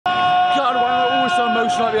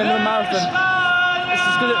like the end of a marathon. It's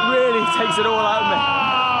just because it really takes it all out of me.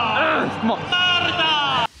 Come on.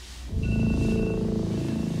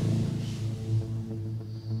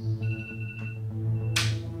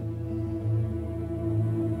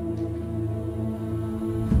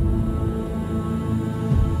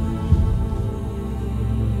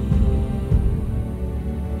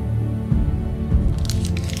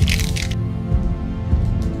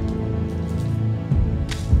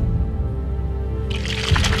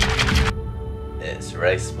 It's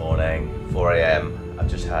race morning, 4 AM. I've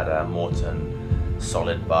just had a Morton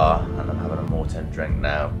solid bar and I'm having a Morton drink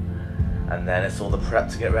now. And then it's all the prep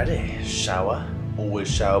to get ready. Shower, always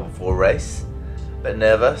shower before race. Bit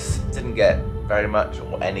nervous, didn't get very much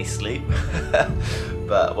or any sleep,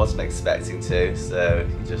 but wasn't expecting to. So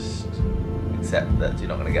you just accept that you're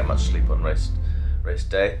not going to get much sleep on race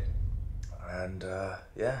day. And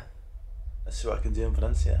yeah, let's see what I can do in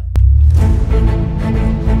Valencia.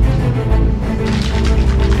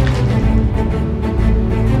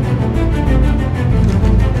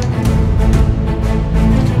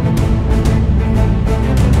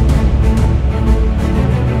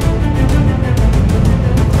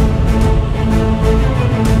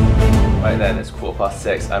 Right then, it's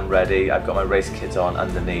 6:15, I'm ready. I've got my race kit on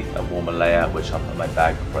underneath a warmer layer, which I'll put in my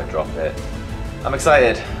bag before I drop it. I'm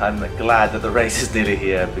excited. I'm glad that the race is nearly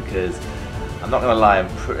here because I'm not going to lie, I'm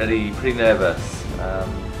pretty nervous.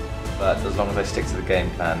 But as long as I stick to the game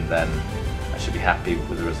plan, then I should be happy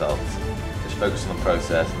with the results. Just focus on the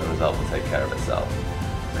process and the result will take care of itself.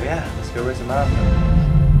 So yeah, let's go race a marathon.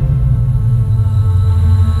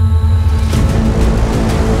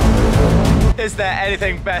 Is there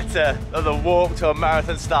anything better than the walk to a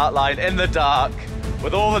marathon start line in the dark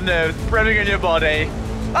with all the nerves brimming in your body?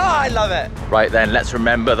 Oh, I love it. Right then, let's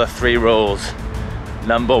remember the 3 rules.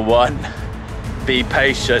 Number 1, be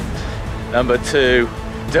patient. Number 2,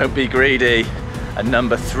 don't be greedy. And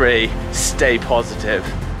number 3, stay positive.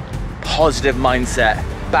 Positive mindset,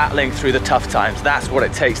 battling through the tough times. That's what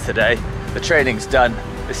it takes today. The training's done.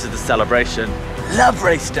 This is the celebration. Love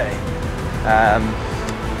race day.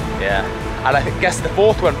 Yeah. And I guess the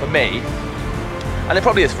 4th one for me, and it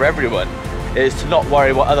probably is for everyone, is to not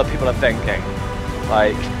worry what other people are thinking.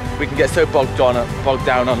 Like, we can get so bogged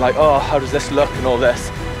down on like, oh, how does this look and all this,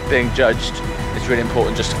 being judged. It's really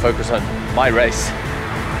important just to focus on my race,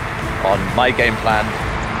 on my game plan,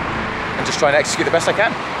 and just try and execute the best I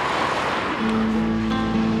can.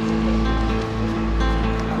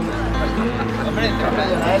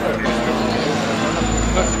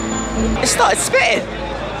 It started spitting!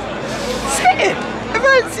 Spitting! In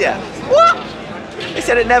Valencia! What? They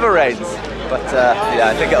said it never rains. But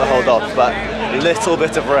yeah, I did get the hold off, but a little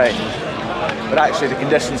bit of rain. But actually the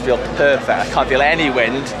conditions feel perfect. I can't feel any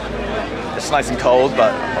wind. It's nice and cold,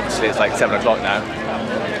 but obviously it's like 7 o'clock now.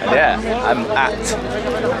 And yeah, I'm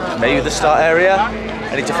at maybe the start area.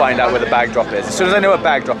 I need to find out where the bag drop is. As soon as I know where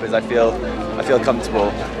bag drop is, I feel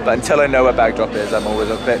comfortable. But until I know where bag drop is, I'm always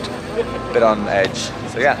a bit on edge.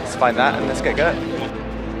 So yeah, let's find that and let's get going.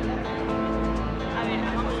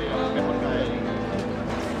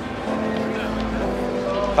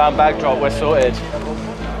 Found bag drop, we're sorted.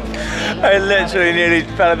 I literally nearly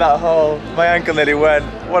fell in that hole. My ankle nearly went.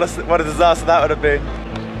 What a disaster that would have been.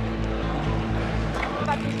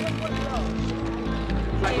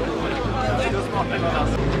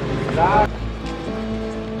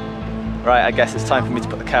 Right, I guess it's time for me to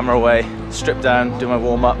put the camera away, strip down, do my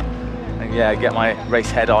warm up, and yeah, get my race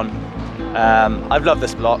head on. I've loved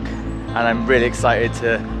this block, and I'm really excited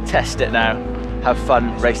to test it now, have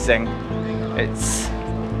fun racing.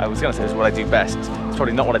 I was going to say it's what I do best. It's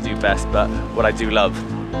probably not what I do best, but what I do love.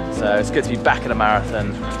 So it's good to be back in a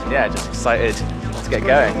marathon. Yeah, just excited to get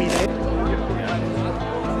going.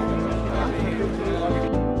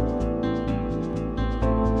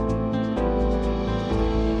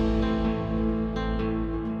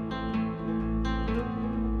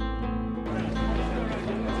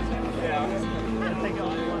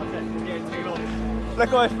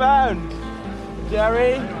 Look what I found!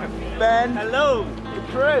 Jerry, Ben, hello, the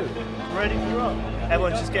crew. Ready to rock.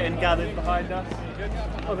 Everyone's just getting gathered behind us.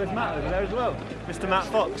 Oh, there's Matt over there as well. Mr. Matt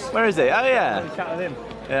Fox. Where is he? Oh yeah. Chat with him.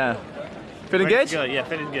 Yeah. Feeling Ready good? to go. Yeah,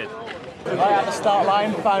 feeling good. Right at the start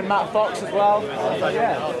line, found Matt Fox as well. So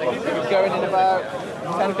yeah, we're going in about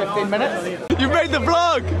 10-15 minutes. You made the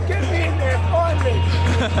vlog! Get me in there, finally!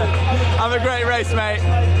 Have a great race, mate.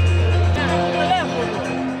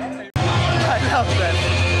 I love this.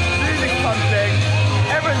 Music's pumping,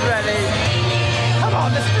 everyone's ready. Come on,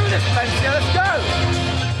 let's do this, Valencia, let's go!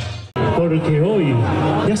 Porque hoy,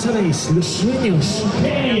 ya sabéis, los sueños.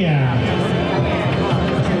 ¡Ella!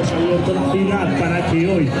 oportunidad para que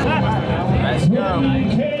hoy. Let's go.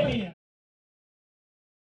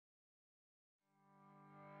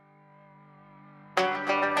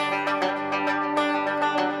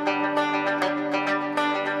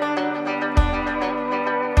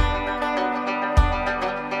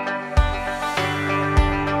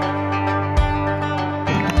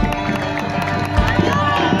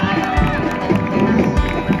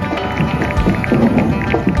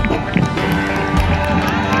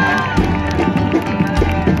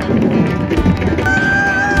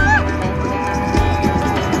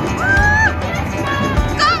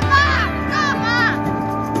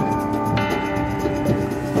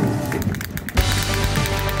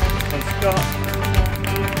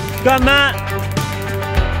 Go on, Matt.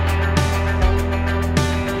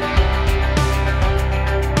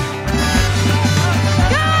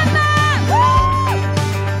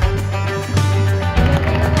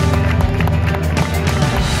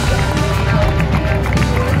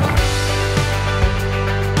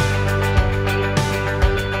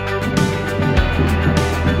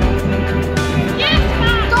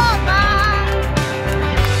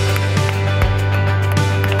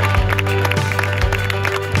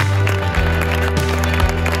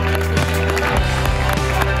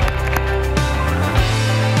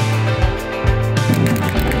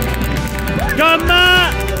 Go on,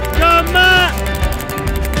 Matt! Go on, Matt!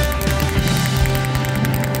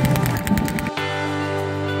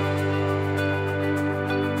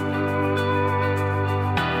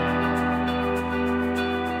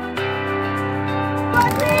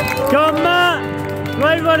 Go on, Matt!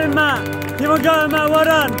 Great running, Matt! Keep on going, Matt, well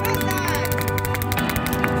done!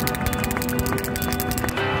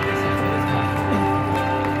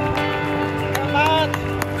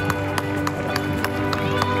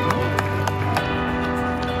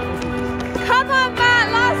 Come on,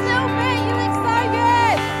 Matt, last little bit, you look so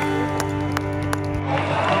good.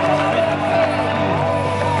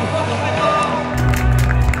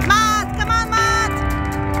 Matt, come on, Matt.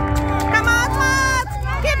 Come on, Matt.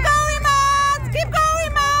 Keep going, Matt. Keep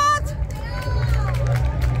going, Matt.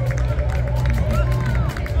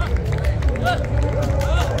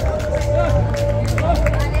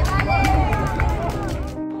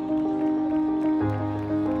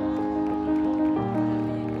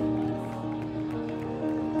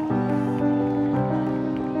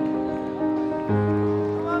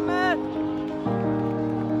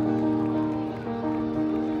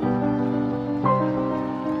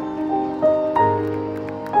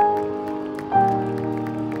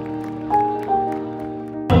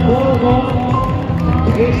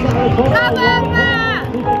 Come on, Matt. Come on, Matt.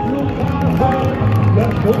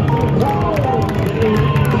 Woo!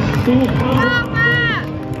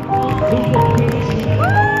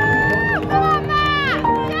 Come on,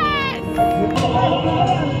 Matt. Yes.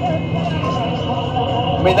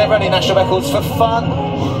 I mean, they're running national records for fun.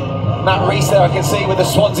 Matt Rees there, I can see, with the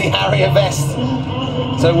Swansea Harrier vest.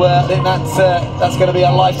 So I think that's going to be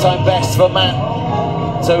a lifetime best for Matt.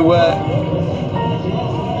 So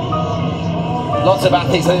lots of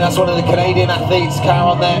athletes. I think that's one of the Canadian athletes,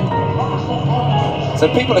 Karen, there. So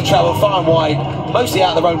people have travelled far and wide, mostly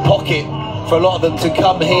out of their own pocket, for a lot of them to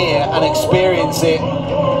come here and experience it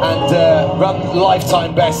and run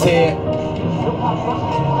lifetime best here.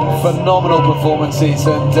 Phenomenal performances,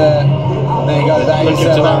 and there you go. That is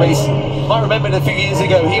Matt Rees. Might remember a few years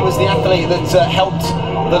ago, he was the athlete that helped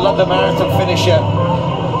the London Marathon finisher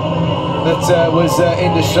that was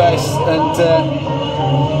in distress, and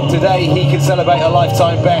today he can celebrate a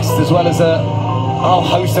lifetime best, as well as a whole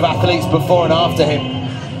host of athletes before and after him.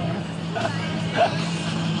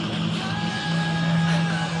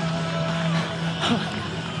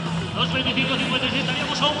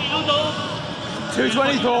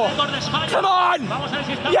 2:24. Come on!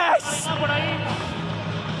 Yes!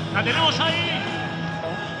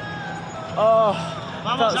 Oh,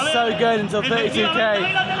 felt so good until 32k,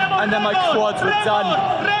 and then my quads were done,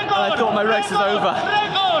 and I thought my race was over.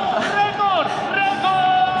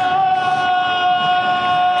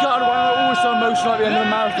 God, why am I always so emotional at the end of the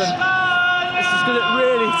marathon? It's just because it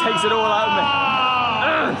really takes it all out of me.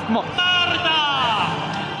 Come on.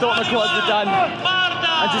 Thought my quads were done.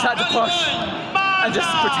 I just had to push and just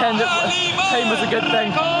pretend that pain was a good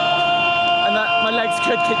thing, and that my legs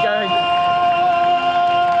could keep going.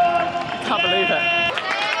 I can't believe it.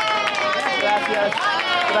 Gracias.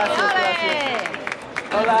 Gracias, gracias.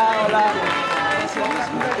 Hola, hola.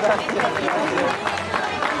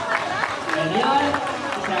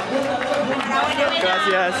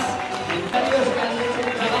 Gracias.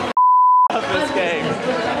 Love this game.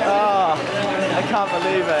 Oh, I can't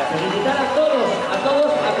believe it.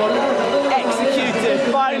 Executed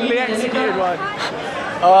did, finally executed one.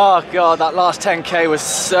 Oh God, that last 10K was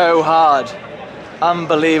so hard.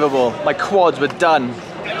 Unbelievable. My quads were done.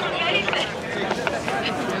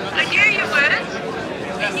 I knew you would.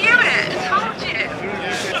 I knew it. I told you.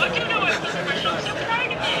 I don't know what was I'm so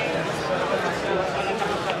proud of you.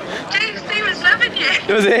 JC was loving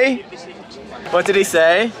you. Was he? What did he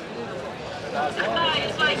say?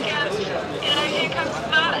 It's like, you know, here comes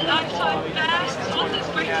Matt, lifetime best. It's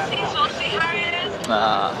great to see, so see how he is.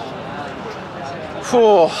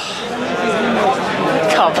 Whew.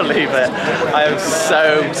 Can't believe it. I am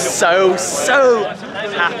so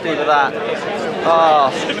happy with that.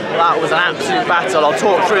 Oh, that was an absolute battle. I'll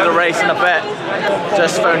talk through the race in a bit.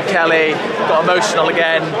 Just phoned Kelly, got emotional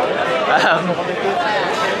again.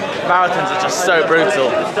 Marathons are just so brutal,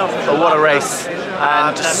 but what a race.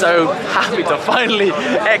 And just so happy to finally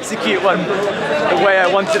execute one the way I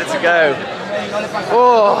wanted it to go.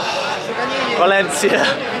 Oh, Valencia,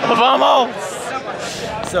 vamos!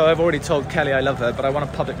 So I've already told Kelly I love her, but I want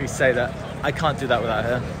to publicly say that I can't do that without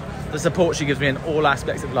her. The support she gives me in all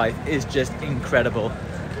aspects of life is just incredible.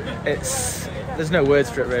 There's no words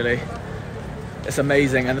for it really. It's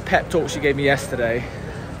amazing. And the pep talk she gave me yesterday,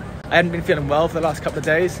 I hadn't been feeling well for the last couple of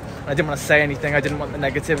days. And I didn't want to say anything, I didn't want the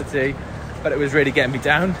negativity, but it was really getting me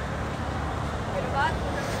down.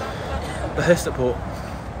 But her support.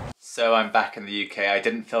 So I'm back in the UK. I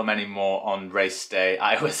didn't film any more on race day.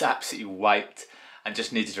 I was absolutely wiped and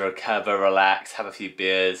just needed to recover, relax, have a few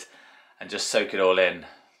beers and just soak it all in.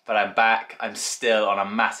 But I'm back, I'm still on a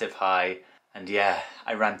massive high. And yeah,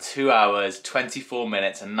 I ran 2 hours, 24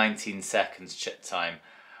 minutes and 19 seconds chip time,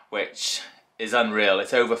 which is unreal.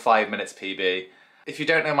 It's over 5 minutes PB. If you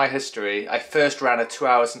don't know my history, I first ran a 2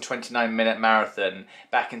 hours and 29 minute marathon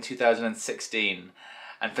back in 2016.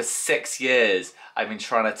 And for 6 years, I've been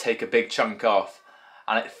trying to take a big chunk off.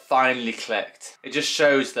 And it finally clicked. It just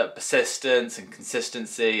shows that persistence and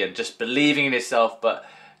consistency and just believing in yourself, but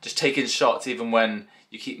just taking shots even when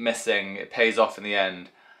you keep missing, it pays off in the end.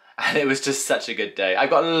 And it was just such a good day. I've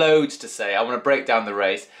got loads to say. I want to break down the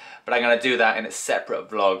race, but I'm going to do that in a separate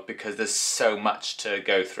vlog because there's so much to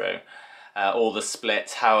go through. All the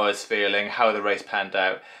splits, how I was feeling, how the race panned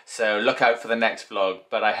out. So look out for the next vlog,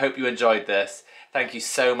 but I hope you enjoyed this. Thank you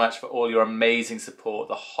so much for all your amazing support,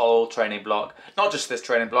 the whole training block. Not just this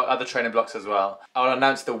training block, other training blocks as well. I'll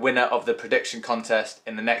announce the winner of the prediction contest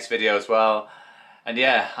in the next video as well. And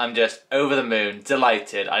yeah, I'm just over the moon,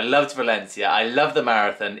 delighted. I loved Valencia, I love the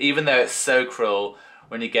marathon. Even though it's so cruel,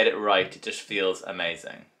 when you get it right, it just feels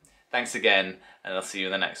amazing. Thanks again, and I'll see you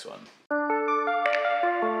in the next one.